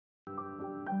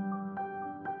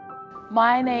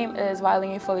My name is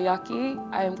Vaiolingi Foliaki.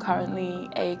 I am currently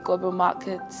a global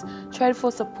markets trade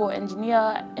floor support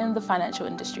engineer in the financial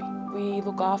industry. We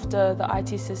look after the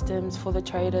IT systems for the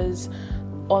traders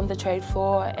on the trade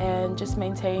floor and just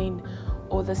maintain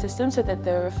all the systems so that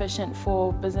they're efficient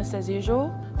for business as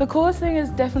usual. The coolest thing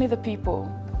is definitely the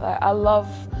people. I love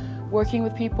working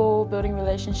with people, building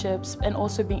relationships, and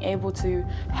also being able to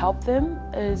help them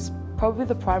is probably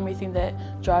the primary thing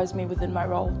that drives me within my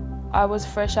role. I was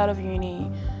fresh out of uni,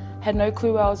 had no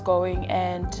clue where I was going,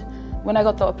 and when I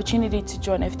got the opportunity to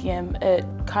join FDM, it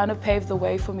kind of paved the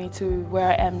way for me to where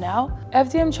I am now.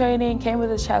 FDM training came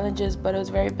with its challenges, but it was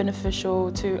very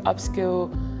beneficial to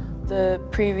upskill the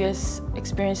previous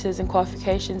experiences and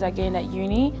qualifications I gained at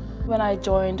uni. When I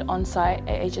joined on-site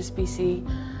at HSBC,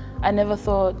 I never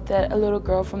thought that a little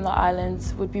girl from the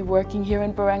islands would be working here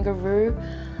in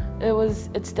Barangaroo.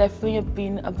 It's definitely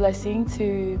been a blessing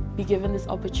to be given this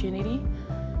opportunity.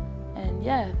 And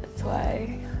yeah, that's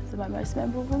why it's my most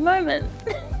memorable moment.